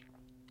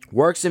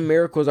 Works and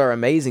miracles are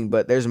amazing,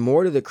 but there's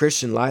more to the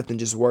Christian life than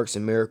just works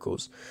and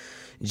miracles.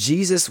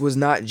 Jesus was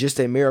not just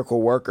a miracle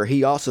worker.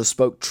 He also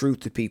spoke truth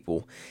to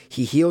people.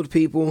 He healed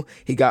people.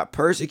 He got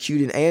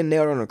persecuted and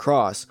nailed on a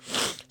cross.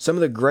 Some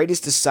of the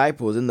greatest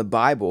disciples in the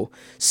Bible,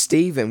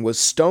 Stephen was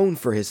stoned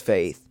for his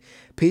faith.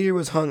 Peter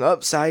was hung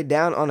upside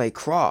down on a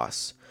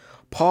cross.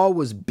 Paul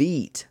was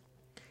beat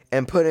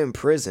and put in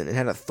prison and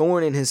had a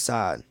thorn in his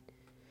side.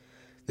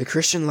 The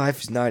Christian life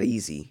is not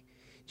easy.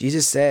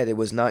 Jesus said it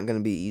was not going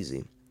to be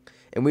easy.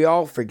 And we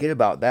all forget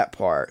about that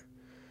part.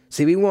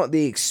 See, we want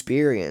the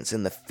experience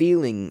and the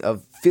feeling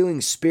of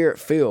feeling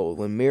spirit-filled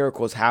when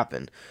miracles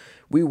happen.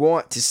 We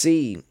want to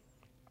see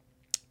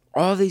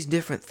all these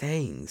different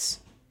things.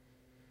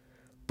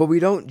 But we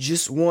don't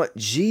just want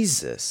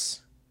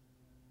Jesus.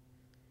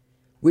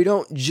 We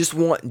don't just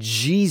want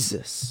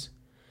Jesus.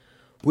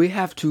 We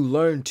have to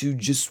learn to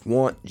just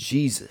want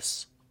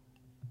Jesus.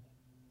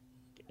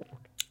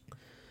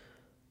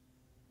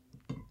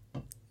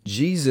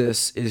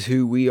 Jesus is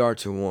who we are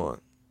to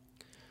want.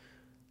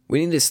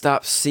 We need to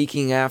stop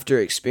seeking after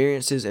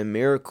experiences and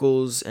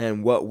miracles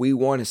and what we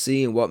want to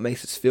see and what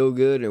makes us feel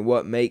good and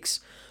what makes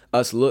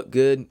us look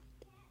good.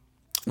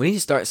 We need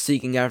to start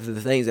seeking after the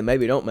things that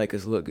maybe don't make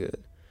us look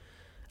good.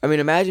 I mean,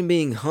 imagine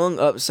being hung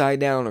upside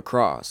down on a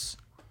cross.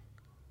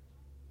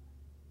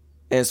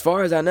 And as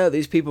far as I know,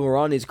 these people were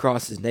on these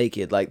crosses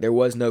naked. Like, there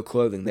was no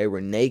clothing. They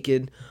were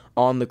naked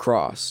on the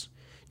cross.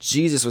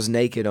 Jesus was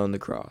naked on the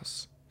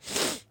cross.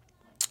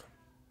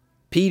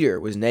 Peter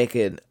was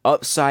naked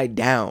upside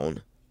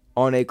down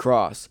on a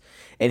cross.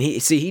 And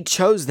he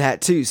chose that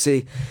too.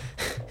 See,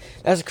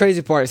 that's the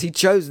crazy part, is he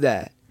chose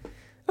that.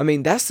 I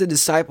mean, that's the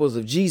disciples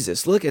of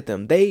Jesus. Look at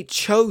them. They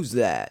chose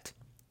that.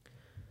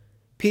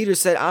 Peter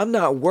said, I'm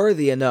not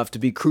worthy enough to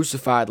be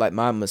crucified like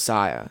my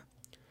Messiah.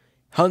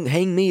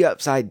 Hang me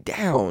upside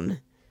down.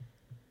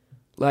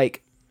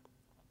 Like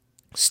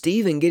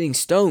Stephen getting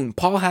stoned,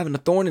 Paul having a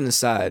thorn in his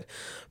side.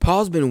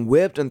 Paul's been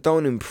whipped and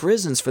thrown in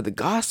prisons for the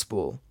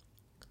gospel.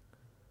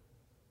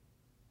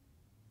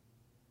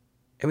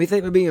 And we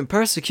think we're being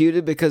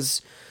persecuted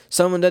because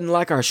someone doesn't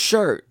like our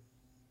shirt.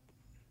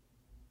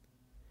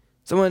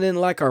 Someone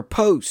didn't like our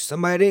post.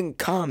 Somebody didn't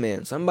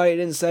comment. Somebody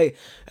didn't say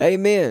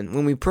amen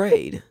when we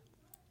prayed.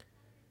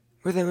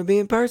 We think we're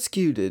being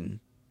persecuted.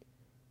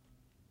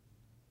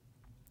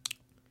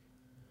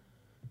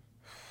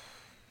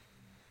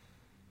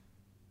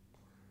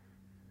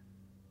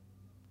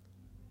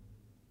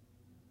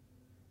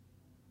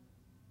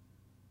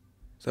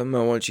 Something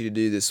I want you to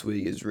do this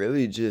week is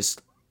really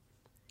just,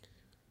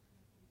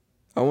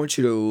 I want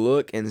you to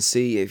look and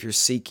see if you're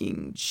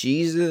seeking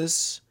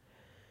Jesus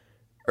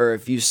or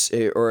if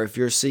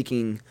you're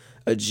seeking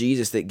a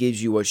Jesus that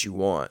gives you what you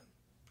want.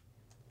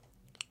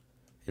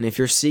 And if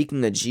you're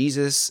seeking a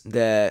Jesus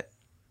that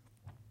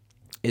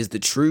is the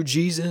true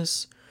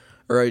Jesus,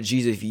 or a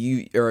Jesus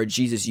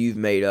you've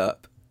made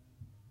up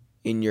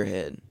in your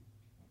head.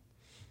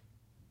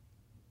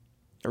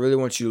 I really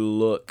want you to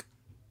look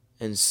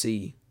and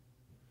see.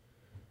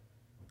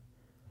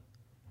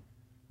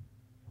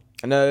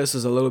 I know this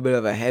is a little bit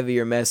of a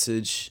heavier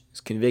message. It's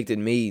convicted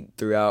me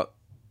throughout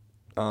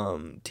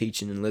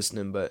teaching and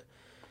listening, but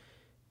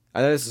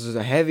I know this was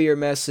a heavier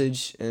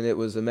message, and it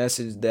was a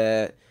message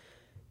that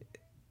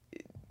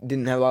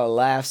didn't have a lot of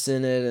laughs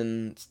in it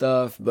and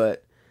stuff,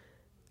 but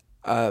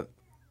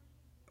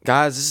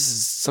guys,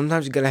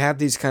 sometimes you gotta have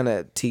these kind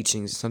of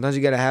teachings. Sometimes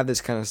you gotta have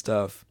this kind of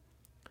stuff.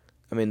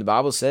 I mean, the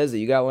Bible says that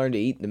you gotta learn to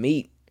eat the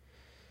meat.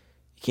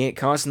 You can't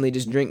constantly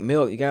just drink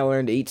milk. You gotta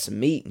learn to eat some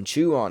meat and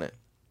chew on it.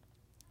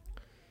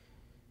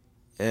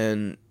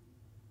 And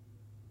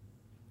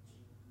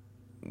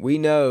we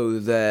know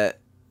that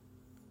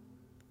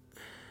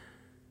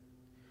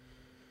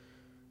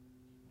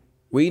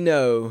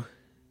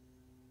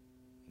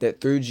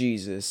through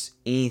Jesus,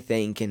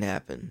 anything can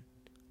happen.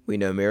 We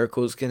know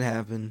miracles can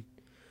happen.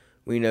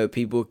 We know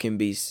people can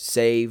be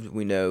saved.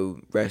 We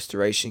know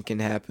restoration can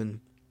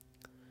happen.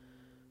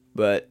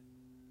 But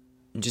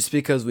just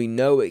because we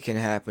know it can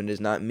happen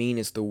does not mean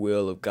it's the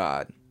will of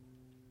God.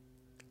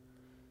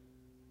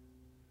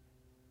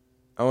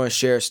 I want to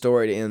share a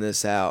story to end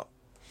this out.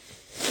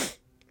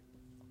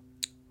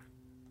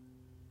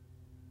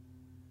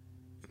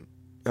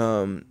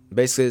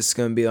 Basically, it's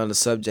going to be on the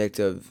subject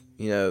of,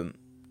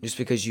 just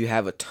because you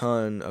have a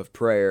ton of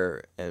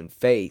prayer and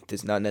faith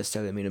does not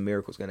necessarily mean a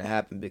miracle is going to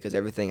happen, because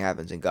everything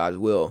happens in God's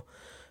will.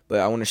 But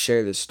I want to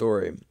share this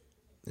story.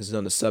 This is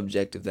on the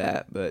subject of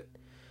that. But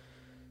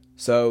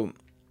so,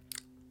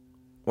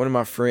 one of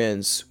my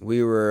friends,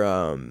 we were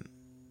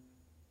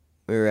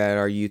at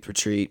our youth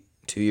retreat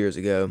 2 years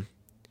ago,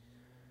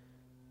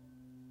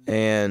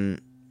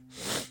 and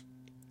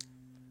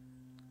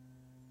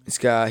this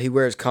guy, he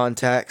wears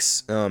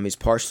contacts. He's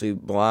partially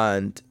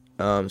blind,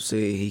 so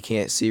he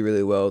can't see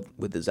really well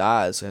with his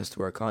eyes, so he has to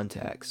wear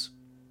contacts.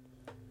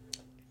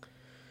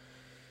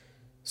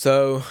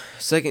 So,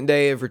 second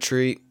day of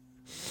retreat,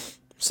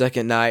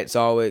 second night, it's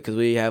always, because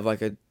we have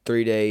like a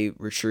 3-day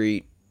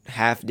retreat,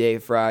 half day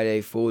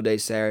Friday, full day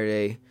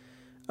Saturday,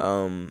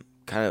 kind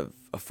of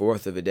a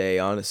fourth of a day,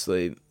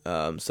 honestly,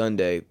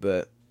 Sunday,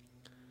 but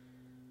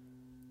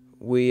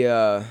we,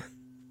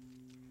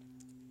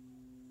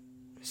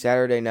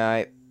 Saturday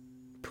night,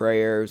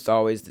 prayer,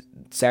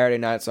 Saturday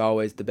night's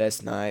always the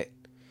best night,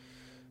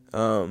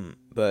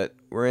 but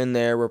we're in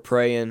there, we're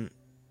praying,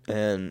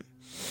 and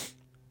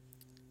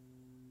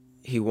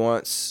he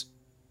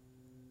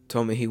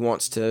told me he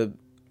wants to,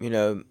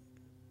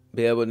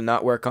 be able to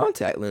not wear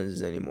contact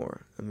lenses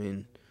anymore. I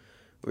mean,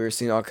 we were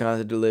seeing all kinds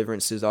of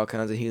deliverances, all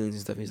kinds of healings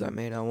and stuff. He's like,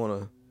 man, I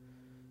want to,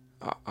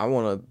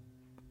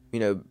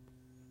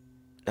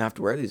 not have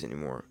to wear these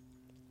anymore.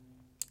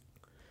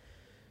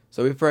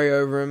 So we pray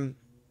over him.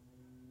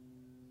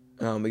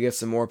 We get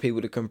some more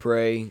people to come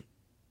pray.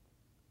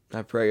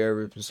 I pray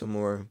over him some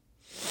more.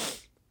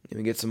 And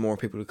we get some more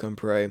people to come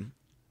pray.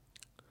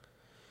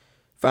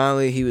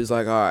 Finally, he was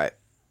like, all right,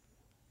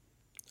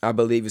 I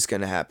believe it's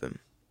going to happen.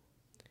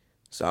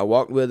 So I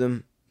walked with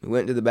him. We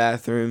went to the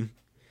bathroom.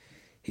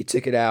 He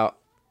took it out.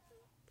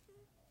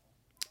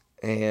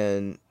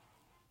 And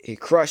he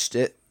crushed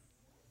it.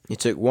 He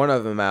took one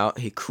of them out.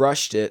 He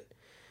crushed it.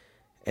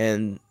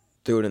 And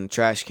threw it in the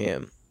trash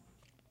can.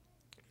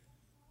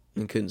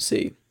 And couldn't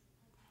see.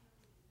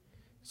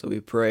 So we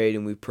prayed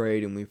and we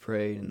prayed and we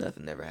prayed. And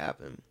nothing ever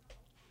happened.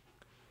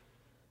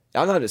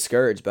 I'm not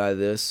discouraged by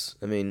this.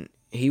 I mean,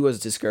 he was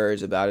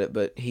discouraged about it.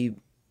 But he...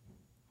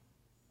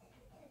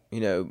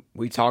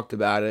 we talked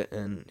about it,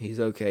 and he's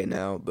okay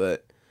now,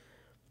 but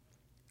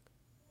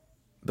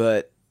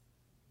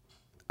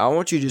I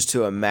want you just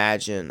to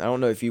imagine, I don't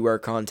know if you wear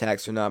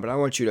contacts or not, but I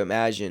want you to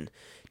imagine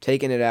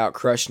taking it out,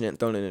 crushing it, and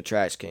throwing it in a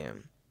trash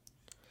can.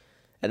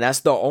 And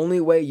that's the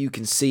only way you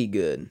can see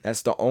good.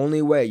 That's the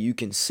only way you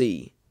can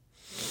see.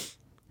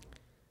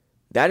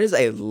 That is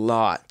a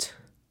lot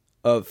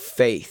of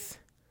faith.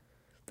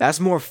 That's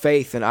more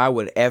faith than I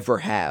would ever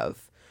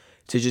have.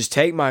 To just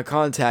take my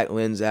contact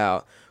lens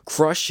out,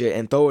 crush it,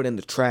 and throw it in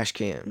the trash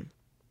can.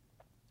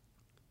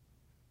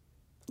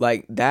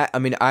 Like that, I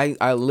mean,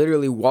 I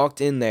literally walked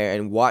in there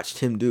and watched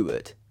him do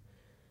it.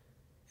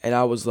 And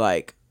I was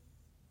like,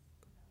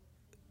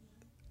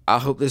 I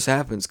hope this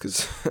happens,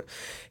 because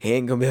he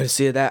ain't going to be able to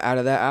see that out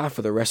of that eye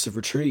for the rest of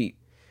retreat.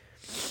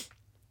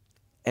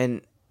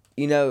 And,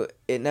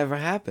 it never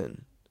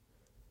happened.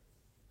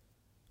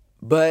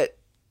 But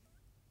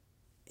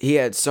he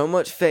had so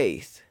much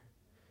faith,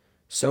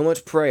 so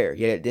much prayer,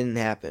 yet it didn't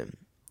happen.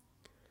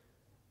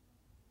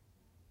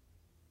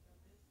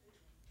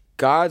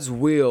 God's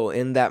will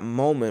in that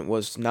moment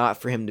was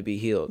not for him to be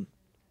healed.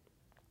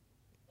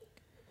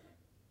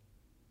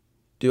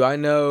 Do I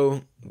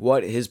know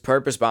what his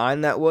purpose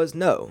behind that was?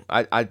 No,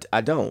 I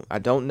don't. I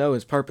don't know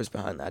his purpose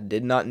behind that. I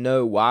did not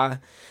know why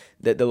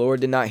that the Lord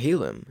did not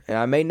heal him. And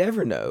I may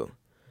never know.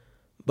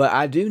 But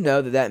I do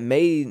know that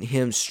made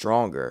him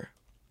stronger.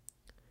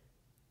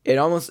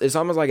 It's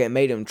almost like it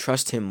made him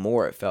trust him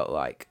more, it felt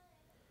like.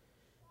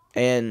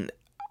 And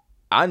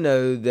I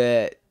know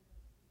that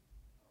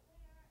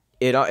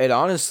it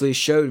honestly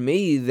showed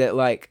me that,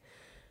 like,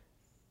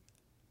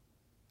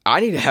 I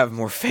need to have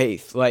more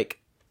faith.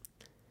 Like,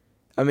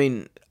 I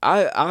mean,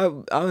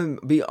 I'll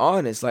be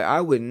honest. Like,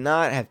 I would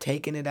not have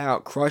taken it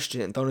out, crushed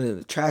it, and thrown it in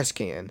the trash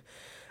can.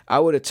 I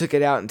would have took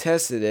it out and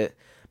tested it,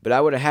 but I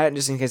would have had it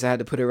just in case I had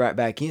to put it right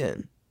back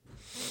in.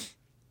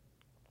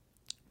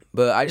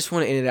 But I just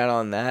want to end it out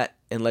on that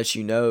and let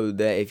you know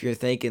that if you're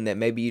thinking that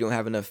maybe you don't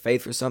have enough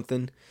faith for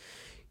something,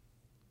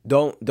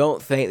 don't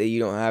think that you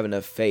don't have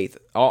enough faith.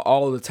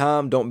 All the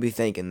time, don't be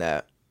thinking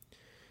that.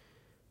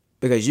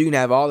 Because you can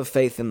have all the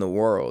faith in the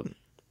world.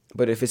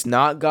 But if it's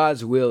not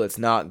God's will, it's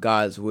not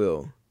God's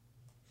will.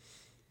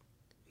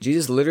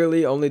 Jesus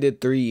literally only did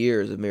 3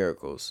 years of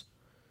miracles.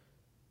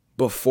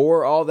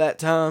 Before all that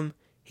time,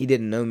 he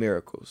did no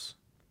miracles.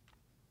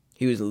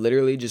 He was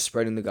literally just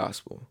spreading the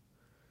gospel.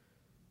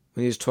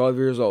 When he was 12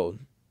 years old,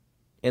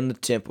 in the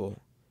temple,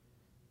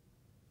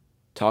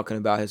 talking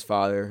about his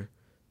Father,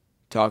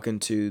 talking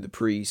to the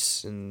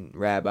priests and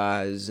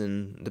rabbis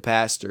and the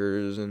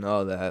pastors and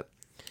all that.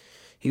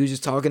 He was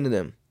just talking to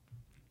them.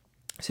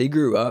 So he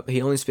grew up.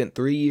 He only spent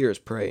 3 years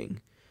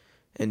praying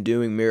and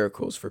doing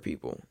miracles for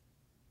people.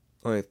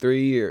 Only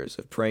 3 years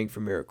of praying for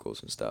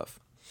miracles and stuff.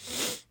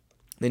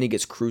 Then he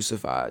gets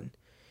crucified.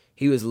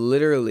 He was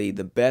literally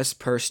the best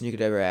person you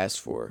could ever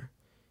ask for,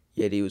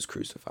 yet he was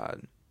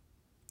crucified.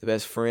 The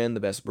best friend,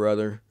 the best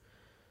brother.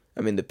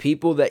 I mean, the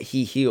people that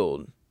he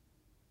healed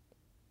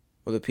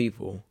were the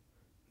people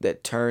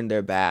that turned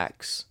their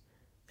backs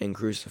and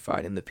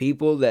crucified him. The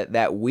people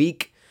that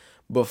week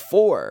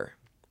before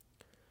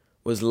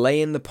was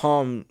laying the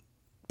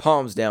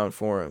palms down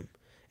for him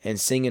and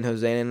singing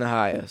Hosanna in the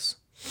highest.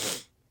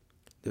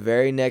 The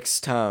very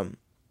next time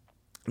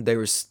they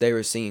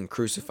were singing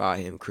crucify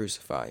him,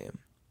 crucify him.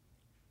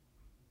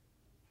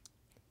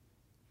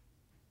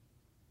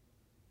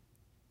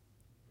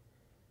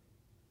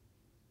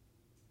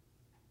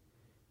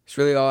 It's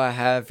really all I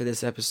have for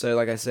this episode.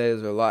 Like I said, it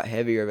was a lot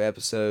heavier of an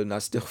episode, and I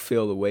still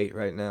feel the weight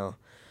right now.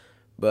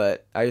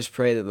 But I just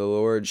pray that the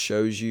Lord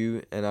shows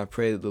you, and I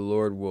pray that the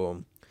Lord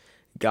will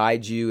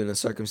guide you in the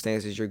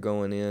circumstances you're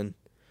going in.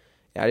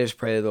 And I just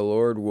pray that the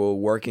Lord will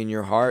work in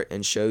your heart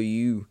and show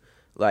you,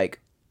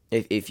 like,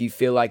 if you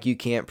feel like you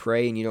can't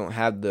pray and you don't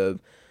have the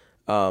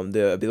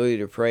ability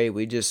to pray,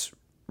 we just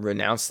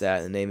renounce that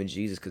in the name of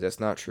Jesus, because that's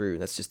not true.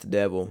 That's just the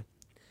devil.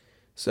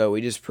 So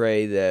we just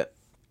pray that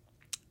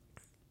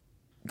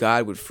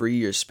God would free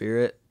your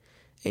spirit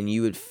and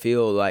you would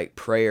feel like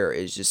prayer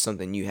is just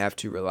something you have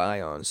to rely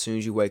on. As soon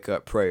as you wake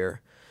up,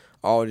 prayer.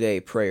 All day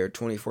prayer,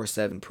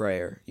 24/7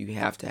 prayer. You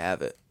have to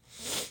have it.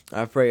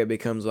 I pray it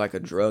becomes like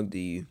a drug to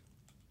you.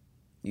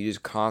 You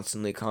just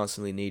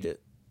constantly need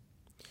it.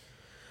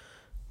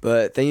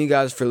 But thank you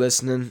guys for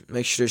listening.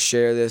 Make sure to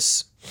share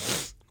this.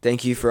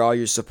 Thank you for all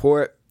your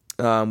support.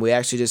 We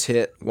actually just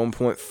hit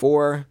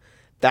 1.4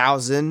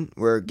 thousand.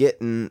 We're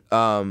getting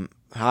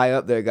high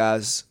up there,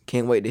 guys.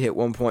 Can't wait to hit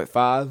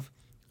 1.5.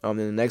 And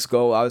the next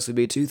goal will obviously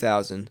be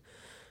 2,000.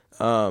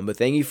 But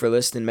thank you for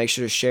listening. Make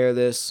sure to share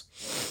this.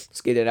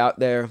 Let's get it out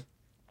there.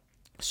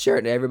 Share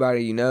it to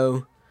everybody you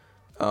know.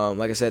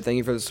 Like I said, thank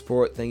you for the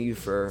support. Thank you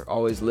for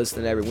always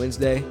listening every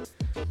Wednesday.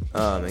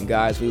 And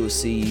guys, we will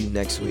see you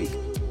next week.